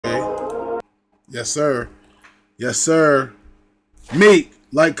Yes, sir. Yes, sir. Meek,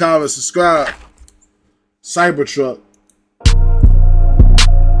 like, comment, subscribe. CYBERTRUCK.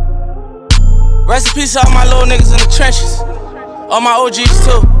 Rest in peace to all my little niggas in the trenches. All my OGs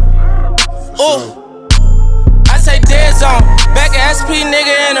too. Ooh. I say dead zone. Back at SP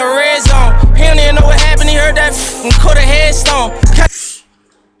nigga in the red zone. He don't even know what happened. He heard that and caught a headstone.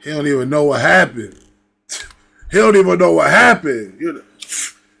 He don't even know what happened. He don't even know what happened.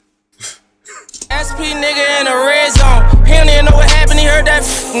 SP nigga in the red zone. He don't even know what happened. He heard that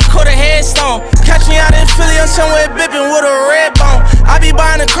and caught a headstone. Catch me out in Philly, I'm somewhere bipping with a red bone. I be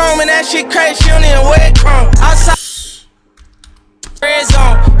buying the chrome and that shit crazy. She don't even wear chrome. Outside red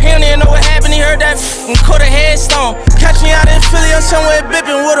zone. He don't even know what happened. He heard that and caught a headstone. Catch me out in Philly, I'm somewhere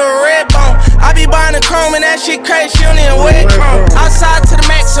bipping with a red bone. I be buying the chrome and that shit crazy. She don't even wear chrome. Outside to the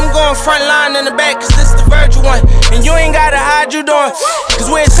max, I'm going front line in the back, cause this the Virgil one. And you ain't gotta hide you doing, cause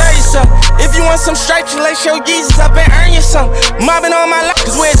we'll tell you something. If you want some stripes, you lace your Yeezys up and earn you some. Mobbing on my life,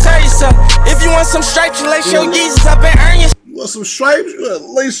 cause we'll tell you something. If you want some stripes, you lace your Yeezys up and earn you some. You want some stripes? You gotta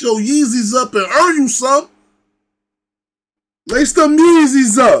lace your Yeezys up and earn you some. Lace them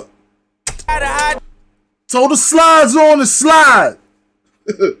Yeezys up. Throw the slides on the slide.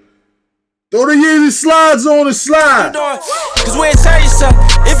 Throw the Yeezy slides on the slide. Cause we'll tell you something.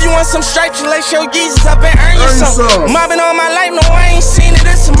 If you want some stripes, you lace your Yeezys up and earn you some. Mobbing on my life, no, I ain't seen it.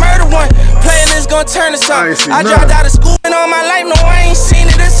 It's a murder one. Playing this gon' turn to something. I dropped out of school and on my life, no, I ain't seen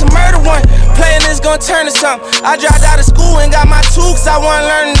it. It's a murder one. Playing this gon' turn to something. I dropped out of school and got my tool cause I wasn't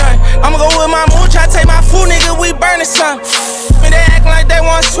learning nothing. I'ma go with my mood, try to take my food, nigga, we burning something. They acting like they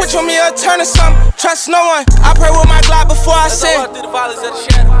want to switch on me or turn or something. Trust no one. I pray with my Glock before I sin.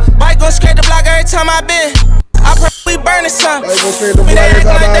 Bike gon' scrape the block every time I been. I pray we burning something. They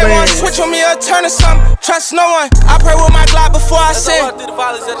acting like they want to switch on me or turn or something. Trust no one. I pray with my Glock before I sin.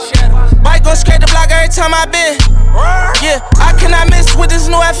 Bike gon' scrape the block every time I been. Yeah, I cannot miss with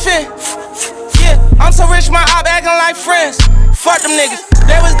this new FN. Yeah, I'm so rich, my op acting like friends. Fuck them niggas.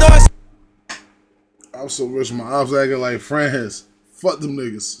 They was doing. I'm so rich, my ops acting like friends. Fuck them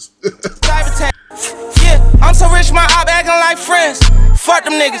niggas. Yeah, I'm so rich, my op acting like friends. Fuck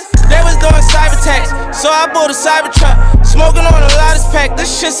them niggas. They was doing cyber attacks, so I bought a CYBERTRUCK. Smoking on the loudest pack. This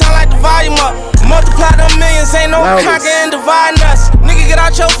shit sound like the volume up. Multiply them millions, ain't no conquer and dividing us. Nigga, get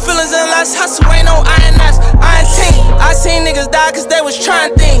out your feelings and let's hustle. Ain't no iron nuts. Iron team. I seen niggas die cause they was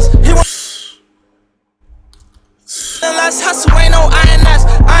trying things. Let's hustle, ain't no iron nuts.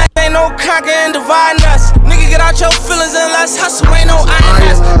 Ain't no conquer and dividing us. Nigga, get out your feelings and let's hustle, ain't no iron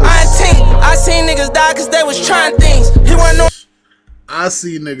nuts. Iron team. I seen niggas die cause they was trying things. He wasn't no. I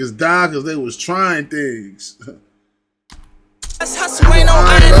see niggas die cause they was trying things. Let's hustle, ain't no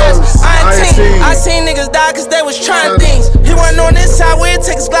iron nuts. Iron team. I seen niggas die cause they was trying things. He wasn't on this side where it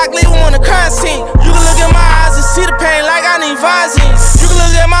takes Glock, leave him on the crime scene. You can look at my eyes and see the pain like I need Visine. You can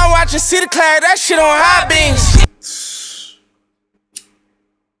look at my watch and see the clarity, that shit on high beams.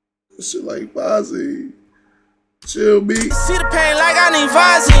 Shit like Fozzie. Chill, Meek. See the pain like I need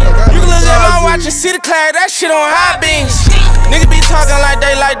Visine. You can look at my watch and see the clarity, that shit on high beams. Nigga be talking like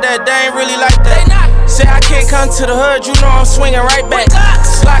that, they ain't really like that. Say I can't come to the hood, you know I'm swinging right back.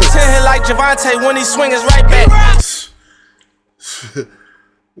 Slot 10 hit like Javante when he swinging right back. It's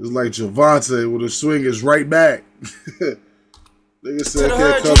like Javante with a swing is right back. Nigga said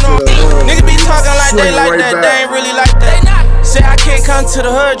can't come to the hood. Nigga be talking like that, they ain't really like that. Say I can't come to the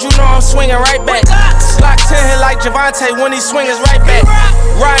hood, you know I'm swinging right back. Slot 10 hit like Javante when he swinging right back.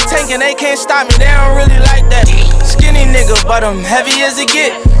 Ride tank and they can't stop me, they don't really like that. Skinny nigga, but I'm heavy as it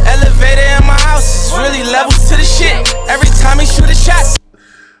get. Elevator in my house, it's really levels to the shit. Every time he shoot a shot.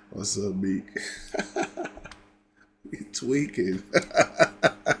 What's up, Meek? He tweaking.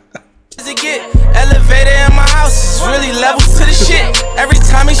 Elevator in my house, it's really levels to the shit. Every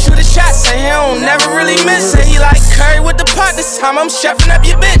time he shoot a shot, say he don't never really miss. Say he like curry with the pot, this time I'm chefing up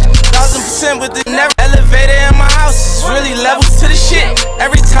your bitch. 1000% with the never. Elevator in my house, it's really levels to the shit.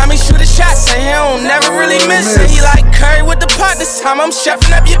 Every time he shoot a shot, say he don't never really miss. Say he like curry with the pot, this time I'm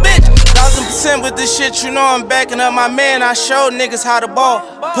chefing up your bitch. 1000% with this shit, you know I'm backing up my man. I showed niggas how to ball.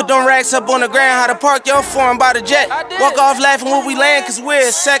 Put them racks up on the ground, how to park your foreign by the jet. Walk off laughing when we land, cause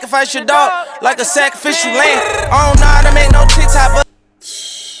we'll sacrifice your dog like a sacrificial lamb. I don't know how to make no TikTok, but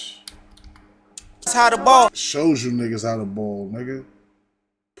it's how to ball. Shows you niggas how to ball, nigga.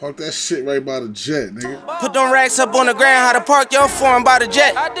 Park that shit right by the jet, nigga. Put them racks up on the ground, how to park your foreign by the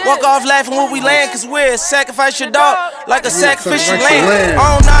jet. Walk off laughing when we land, cause we'll sacrifice your dog like a sacrificial lamb.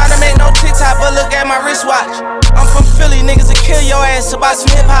 I don't know how to make no TikTok, but look at my wristwatch. I'm from Philly, niggas will kill your ass about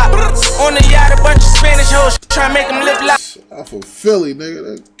some hip hop. On the yacht, a bunch of Spanish hoes. try to make them lip lock. I'm from Philly, nigga.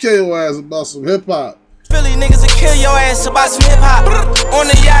 They kill your ass about some hip hop. Philly niggas will kill your ass about some hip hop. On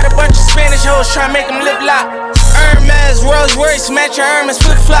the yacht, a bunch of Spanish hoes try to make them lip lock. Hermes, Rolls Royce, match your Hermes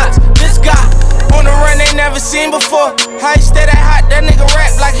flip flops. This guy on the run they never seen before. How he stay that hot, that nigga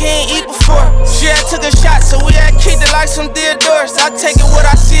rap like he ain't eat before. She had took a shot, so we had kicked it like some Theodores. I take it what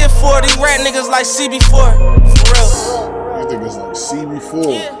I see it for. These rap niggas like CB4. For real. You think it's like CB4?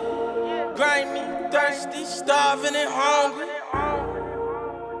 Yeah. Grimy, thirsty, starving and hungry.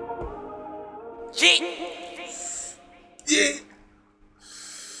 Yeah.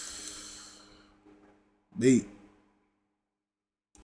 Meek.